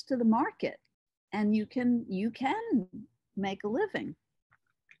relates to the market, and you can make a living.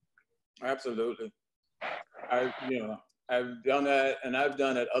 Absolutely. I've done that, and I've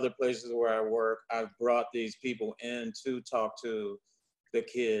done it other places where I work. I've brought these people in to talk to the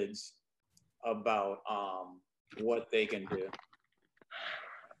kids about what they can do.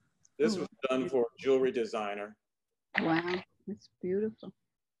 This was done for a jewelry designer. Wow, that's beautiful.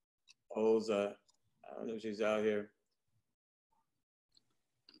 Oza, I don't know if she's out here.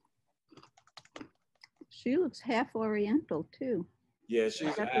 She looks half Oriental too. Yeah, she's.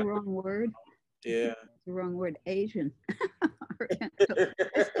 Is that the wrong word? Yeah. The wrong word, Asian. I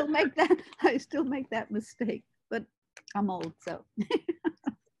still make that mistake, but I'm old, so.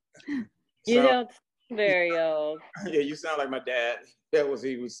 You don't sound very old. Yeah, you sound like my dad. That was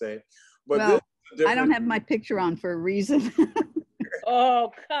he would say. But well, I don't have my picture on for a reason.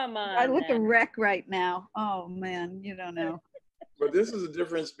 Oh, come on. I look a wreck right now. Oh man, you don't know. But this is a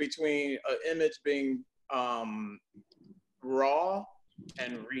difference between an image being raw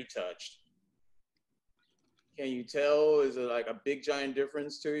and retouched. Can you tell, is it like a big giant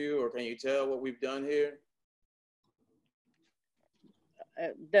difference to you, or can you tell what we've done here?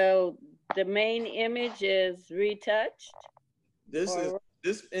 The main image is retouched? This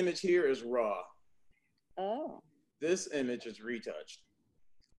image here is raw. Oh. This image is retouched.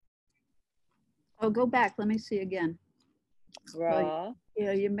 Oh, go back, let me see again. Raw. Oh,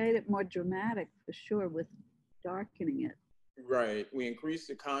 yeah, you made it more dramatic for sure with darkening it. Right, we increased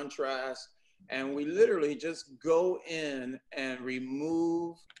the contrast, and we literally just go in and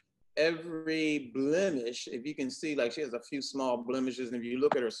remove every blemish. If you can see, like she has a few small blemishes, and if you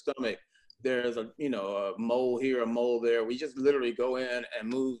look at her stomach, there's a mole here, a mole there. We just literally go in and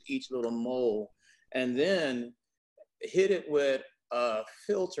move each little mole, and then hit it with a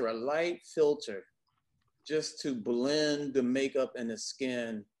filter, a light filter, just to blend the makeup and the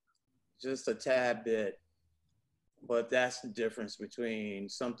skin just a tad bit. But that's the difference between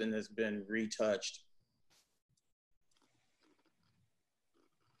something that's been retouched.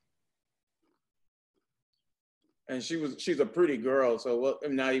 And she's a pretty girl, so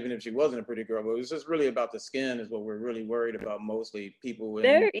not even if she wasn't a pretty girl, but it was just really about the skin is what we're really worried about mostly. People in.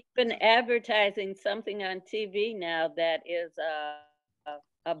 They're even advertising something on TV now that is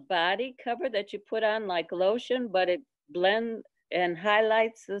a body cover that you put on like lotion, but it blends and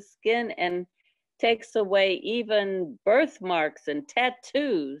highlights the skin and takes away even birthmarks and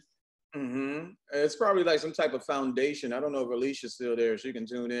tattoos. Mm-hmm. It's probably like some type of foundation. I don't know if Alicia's still there. She can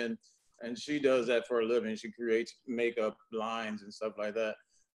tune in. And she does that for a living. She creates makeup lines and stuff like that.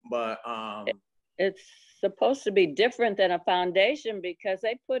 But it's supposed to be different than a foundation because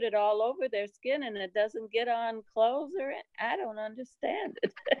they put it all over their skin and it doesn't get on clothes or I don't understand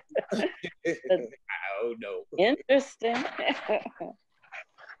it. Oh no. Interesting. Let's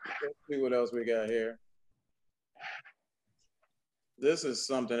see what else we got here. This is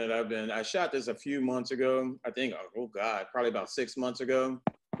something that I shot this a few months ago. I think, oh God, probably about 6 months ago.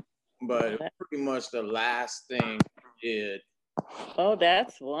 But it was pretty much the last thing I did. Oh,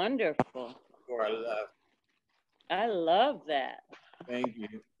 that's wonderful. Before I left. I love that. Thank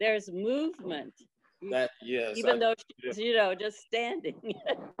you. There's movement. That, yes. Even though she's, just standing.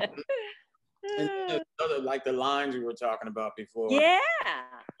 And like the lines we were talking about before. Yeah.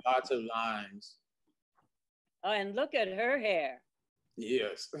 Lots of lines. Oh, and look at her hair.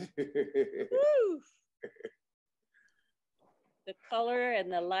 Yes. Woo. The color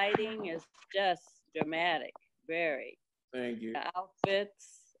and the lighting is just dramatic, very. Thank you. The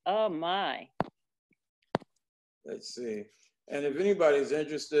outfits, oh my. Let's see. And if anybody's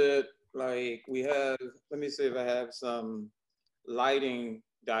interested, like we have, let me see if I have some lighting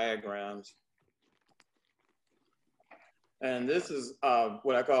diagrams. And this is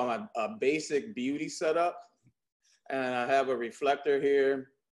what I call my basic beauty setup. And I have a reflector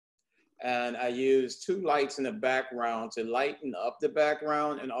here. And I use 2 lights in the background to lighten up the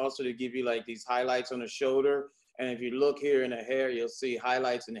background and also to give you like these highlights on the shoulder. And if you look here in the hair, you'll see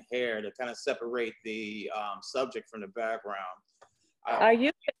highlights in the hair to kind of separate the subject from the background. Are you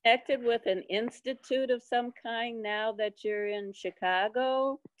connected with an institute of some kind now that you're in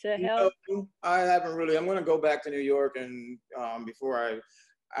Chicago to help? No, I haven't really. I'm going to go back to New York and before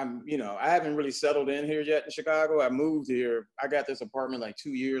you know, I haven't really settled in here yet in Chicago. I moved here. I got this apartment like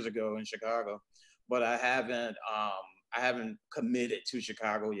 2 years ago in Chicago, but I haven't committed to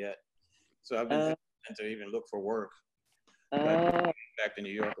Chicago yet. So I've been hesitant to even look for work. But back to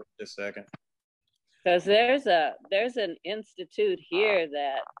New York for just a second. Because there's an institute here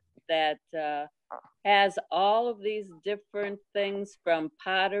that has all of these different things from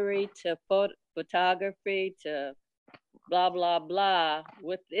pottery to photography to blah, blah, blah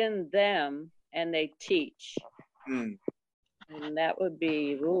within them, and they teach. And that would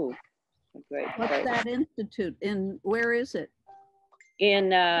be, a great What's place. that institute? Where is it?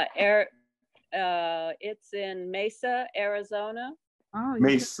 It's in Mesa, Arizona. Oh,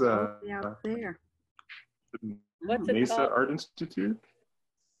 Mesa. Out there. What's it Mesa called? Art Institute?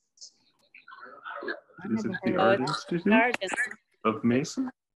 Is it the Oh, Art it's Institute Art of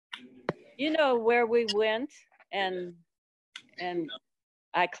Mesa? You know where we went and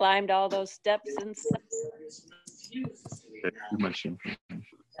I climbed all those steps and stuff. Okay, too much information.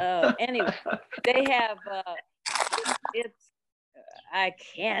 Anyway, they have I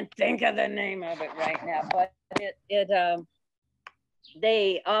can't think of the name of it right now, but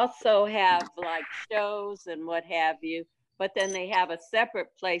they also have like shows and what have you, but then they have a separate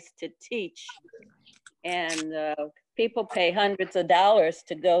place to teach, and people pay hundreds of dollars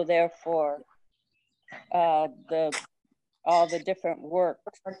to go there for all the different work,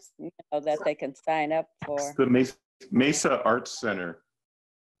 you know, that they can sign up for. It's the Mesa Arts Center.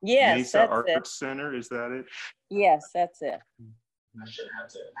 Yes, Mesa that's Arts it. Center, is that it? Yes, that's it. I should have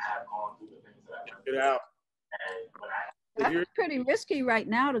to have gone through the things that I went through. Get out. That's pretty risky right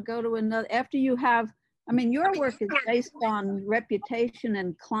now to go to another, after you have, I mean, your work is based on reputation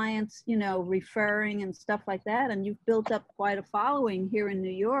and clients, you know, referring and stuff like that. And you've built up quite a following here in New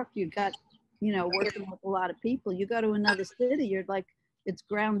York. You got, you know, working with a lot of people. You go to another city, you're like, it's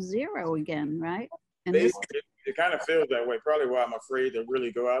ground zero again, right? And it kind of feels that way. Probably why I'm afraid to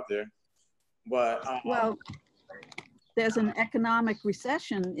really go out there. But well, there's an economic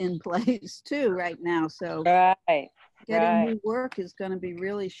recession in place too right now. So getting new work is going to be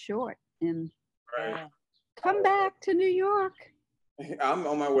really short. And come back to New York. I'm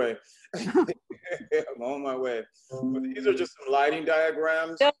on my way. I'm on my way. But these are just some lighting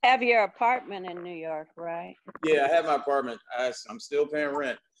diagrams. Still have your apartment in New York, right? Yeah, I have my apartment. I'm still paying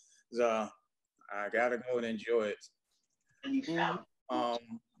rent. So I gotta go and enjoy it.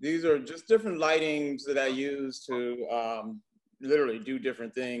 These are just different lightings that I use to literally do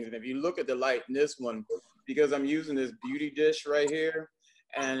different things. And if you look at the light in this one, because I'm using this beauty dish right here,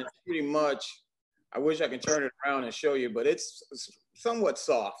 and it's pretty much, I wish I could turn it around and show you, but it's somewhat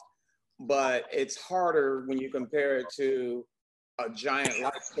soft, but it's harder when you compare it to a giant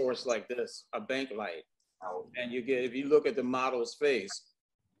light source like this, a bank light. And you get, if you look at the model's face,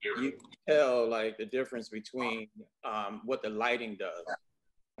 you can tell like the difference between what the lighting does.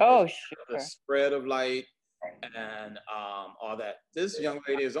 Oh, sure. The spread of light and all that. This young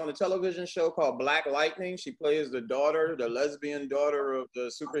lady is on a television show called Black Lightning. She plays the daughter, the lesbian daughter of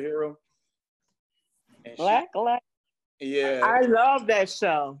the superhero. And Black Lightning. Yeah. I love that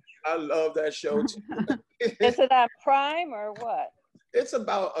show. I love that show too. Is it on Prime or what? It's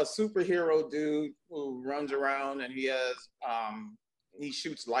about a superhero dude who runs around and he has he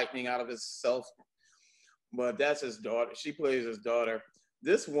shoots lightning out of himself. But that's his daughter. She plays his daughter.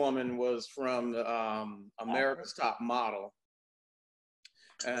 This woman was from America's Top Model.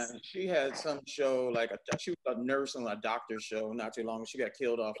 And she had some show, like she was a nurse on a doctor show not too long. She got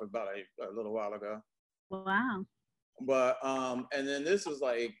killed off about a little while ago. Wow. But, and then this is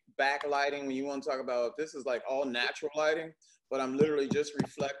like backlighting. When you want to talk about, this is like all natural lighting, but I'm literally just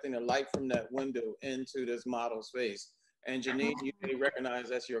reflecting the light from that window into this model's face. And Janine, you may recognize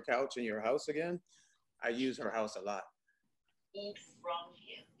that's your couch in your house again. I use her house a lot.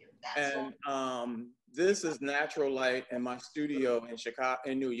 And this is natural light in my studio in Chicago,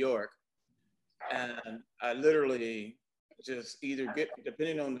 in New York. And I literally just either get,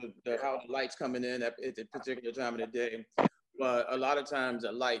 depending on how the light's coming in at the particular time of the day, but a lot of times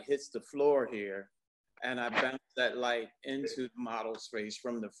the light hits the floor here and I bounce that light into the model's face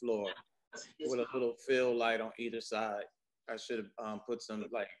from the floor with a little fill light on either side. I should have put some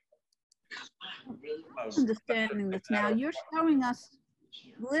like. Understanding this now, you're showing us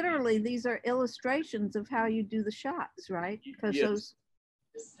literally these are illustrations of how you do the shots, right? Because those,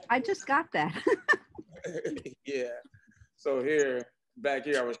 I just got that. Yeah. So here, back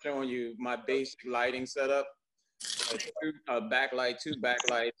here, I was showing you my basic lighting setup. A backlight, two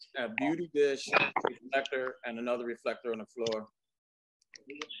backlights, a beauty dish, reflector, and another reflector on the floor.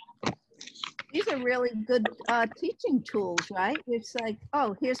 These are really good teaching tools, right? It's like,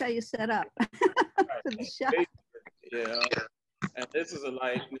 oh, here's how you set up for the shot. Yeah. And this is a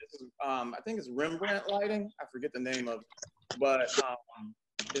light. This is I think it's Rembrandt lighting. I forget the name of it, but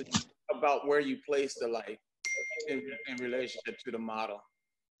it's about where you place the light in relationship to the model.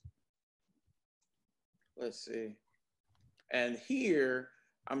 Let's see. And here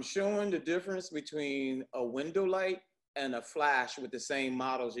I'm showing the difference between a window light and a flash with the same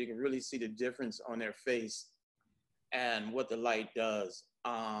model, so you can really see the difference on their face and what the light does.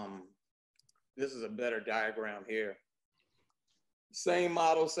 This is a better diagram here. Same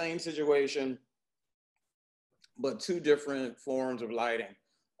model, same situation, but two different forms of lighting.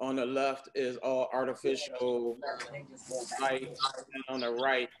 On the left is all artificial light, and on the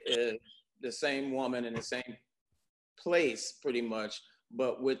right is the same woman in the same place pretty much,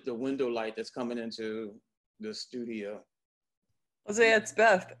 but with the window light that's coming into the studio. Hosea, it's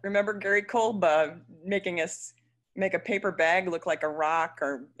Beth. Remember Gary Kolb making us make a paper bag look like a rock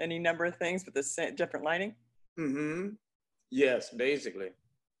or any number of things with the different lighting? Mm-hmm. Yes, basically.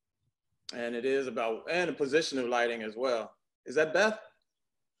 And it is about, and the position of lighting as well. Is that Beth?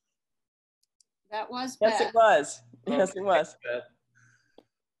 That was Yes, Beth. it was. Yes, it was.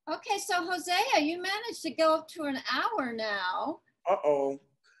 Beth. Okay, so Hosea, you managed to go up to an hour now. Uh-oh.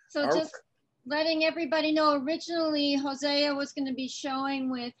 So just letting everybody know, originally Hosea was going to be showing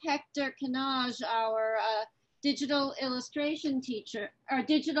with Hector Canage, our digital illustration teacher, or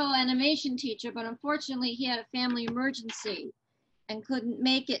digital animation teacher, but unfortunately he had a family emergency and couldn't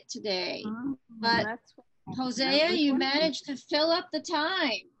make it today. But Hosea, you managed to fill up the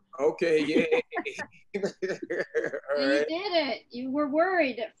time. Okay, yeah. So you did it. You were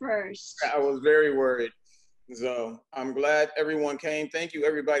worried at first. I was very worried. So I'm glad everyone came. Thank you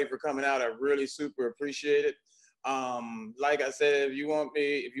everybody for coming out. I really super appreciate it. Like I said, if you want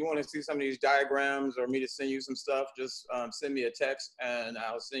to see some of these diagrams or me to send you some stuff, just send me a text and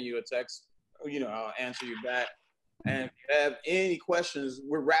I'll send you a text. You know, I'll answer you back. And if you have any questions,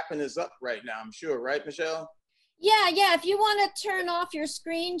 we're wrapping this up right now, I'm sure, right, Michelle? Yeah. If you want to turn off your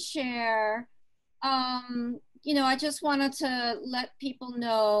screen share, you know, I just wanted to let people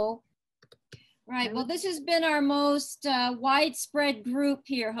know. Right. Well, this has been our most widespread group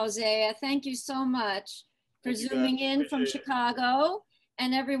here, Hosea. Thank you so much for zooming in from Chicago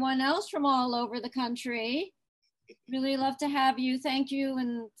and everyone else from all over the country. Really love to have you. Thank you,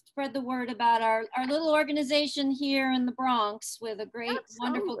 and spread the word about our little organization here in the Bronx with a great,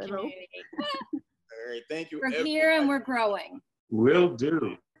 wonderful community. All right, thank you. We're here and we're growing. Will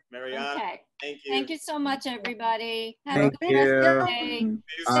do. Mariana, okay. Thank you. Thank you so much, everybody. Have Thank a good you. day.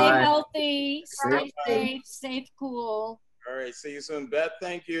 Stay healthy, stay safe, stay cool. All right, see you soon. Beth,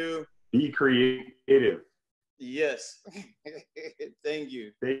 thank you. Be creative. Yes. Thank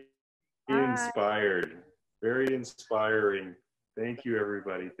you. Stay inspired. Very inspiring. Thank you,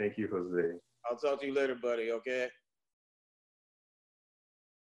 everybody. Thank you, Jose. I'll talk to you later, buddy, okay?